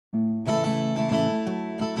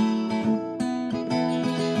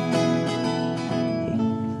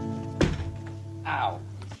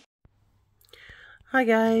Hi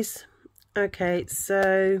guys. Okay,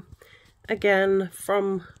 so again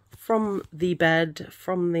from the bed,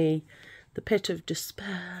 from the pit of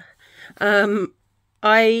despair,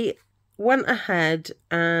 I went ahead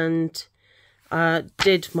and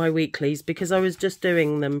did my weeklies because I was just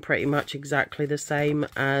doing them pretty much exactly the same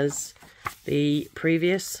as the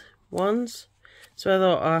previous ones. So I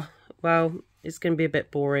thought, well, it's going to be a bit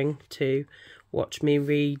boring to watch me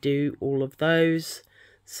redo all of those.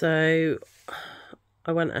 So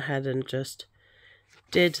I went ahead and just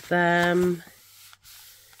did them,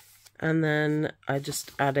 and then I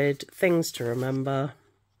just added things to remember,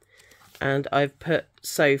 and I've put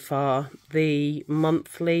so far the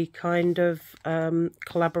monthly kind of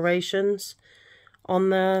collaborations on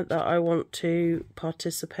there that I want to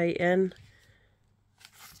participate in.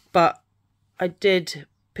 But I did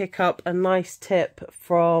pick up a nice tip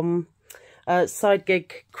from Side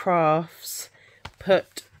Gig Crafts,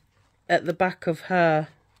 put at the back of her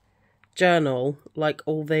journal like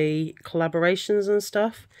all the collaborations and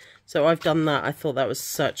stuff. So I've done that. I thought that was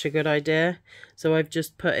such a good idea. So I've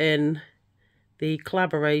just put in the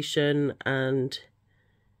collaboration and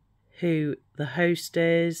who the host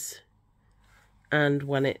is and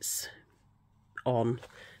when it's on.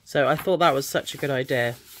 So I thought that was such a good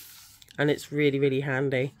idea, and it's really, really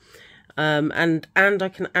handy. And I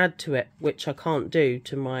can add to it, which I can't do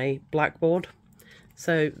to my Blackboard.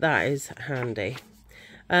 So that is handy.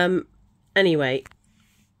 Anyway,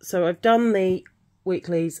 so I've done the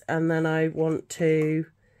weeklies, and then I want to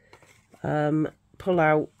pull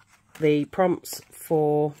out the prompts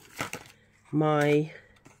for my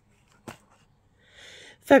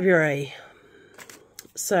February.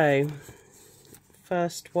 So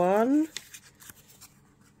first one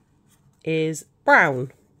is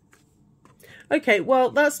brown. Okay,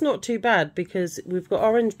 well, that's not too bad because we've got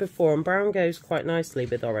orange before, and brown goes quite nicely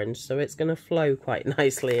with orange, so it's going to flow quite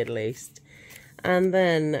nicely at least. And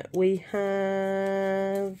then we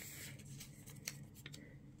have...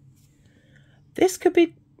 this could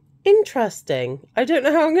be interesting. I don't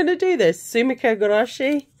know how I'm going to do this. Sumikko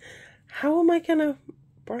Gurashi. How am I going to...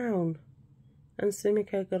 brown and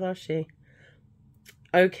Sumikko Gurashi.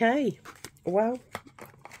 Okay, well...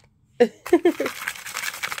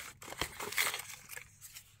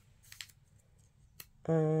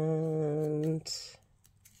 and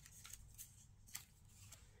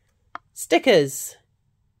stickers.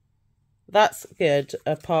 That's good,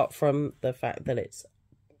 apart from the fact that it's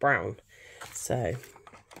brown. So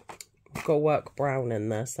I've got to work brown in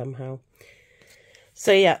there somehow.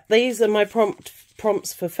 So yeah, these are my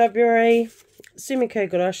prompts for February.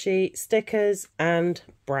 Sumikko Gurashi, stickers, and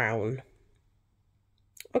brown.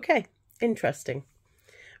 Okay, interesting.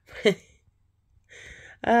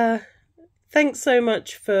 Thanks so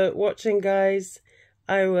much for watching, guys.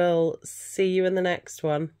 I will see you in the next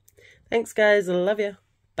one. Thanks, guys. I love you.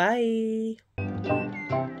 Bye.